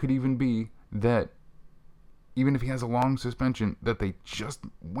 Or it could even be that even if he has a long suspension, that they just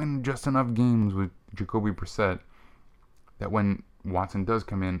win just enough games with Jacoby Brissett that when Watson does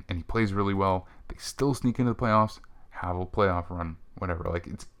come in and he plays really well, they still sneak into the playoffs, have a playoff run, whatever.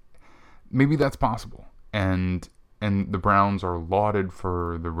 Maybe that's possible. And the Browns are lauded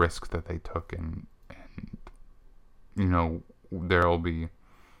for the risk that they took, and there'll be,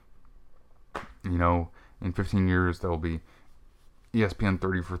 in 15 years there'll be ESPN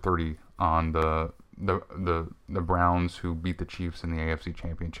 30 for 30 on the Browns who beat the Chiefs in the AFC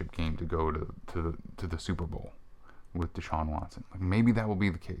Championship game to go to the Super Bowl with Deshaun Watson. Maybe that will be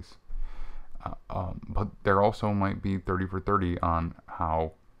the case. But there also might be 30 for 30 on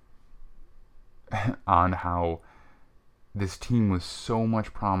how this team with so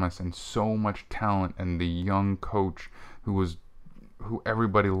much promise and so much talent, and the young coach who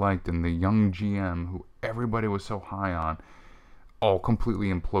everybody liked, and the young GM who everybody was so high on, all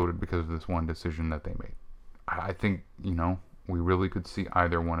completely imploded because of this one decision that they made. I think, we really could see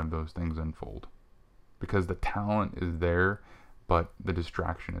either one of those things unfold, because the talent is there, but the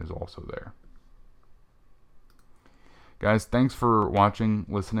distraction is also there. Guys, thanks for watching,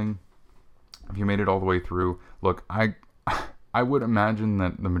 listening. If you made it all the way through, look, I would imagine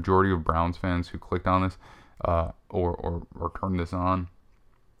that the majority of Browns fans who clicked on this or turned this on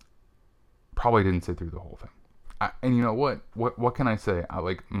probably didn't sit through the whole thing. And you know what? What can I say?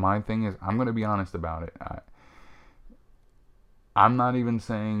 My thing is, I'm going to be honest about it. I'm not even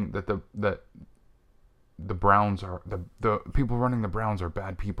saying that the Browns are the people running the Browns are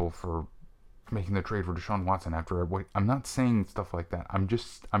bad people for making the trade for Deshaun Watson after. I'm not saying stuff like that. I'm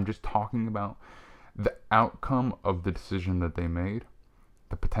just talking about the outcome of the decision that they made,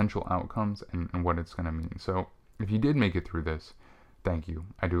 the potential outcomes, and what it's going to mean. So if you did make it through this, thank you.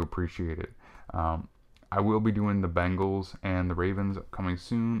 I do appreciate it. I will be doing the Bengals and the Ravens coming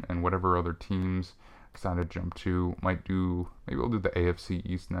soon, and whatever other teams I decided to jump to. Maybe we'll do the AFC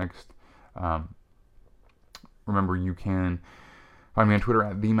East next. Remember, you can find me on Twitter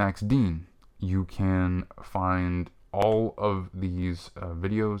at TheMaxDean. You can find all of these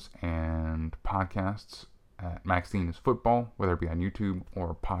videos and podcasts at Maxine is Football, whether it be on YouTube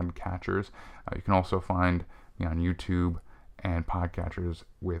or podcatchers. You can also find me on YouTube and podcatchers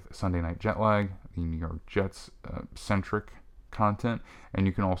with Sunday Night Jetlag, the New York Jets centric content, and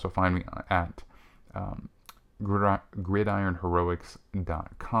you can also find me at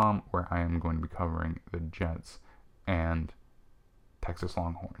gridironheroics.com, where I am going to be covering the Jets and Texas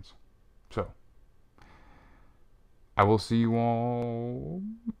Longhorns. So I will see you all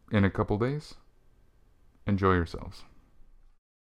in a couple days. Enjoy yourselves.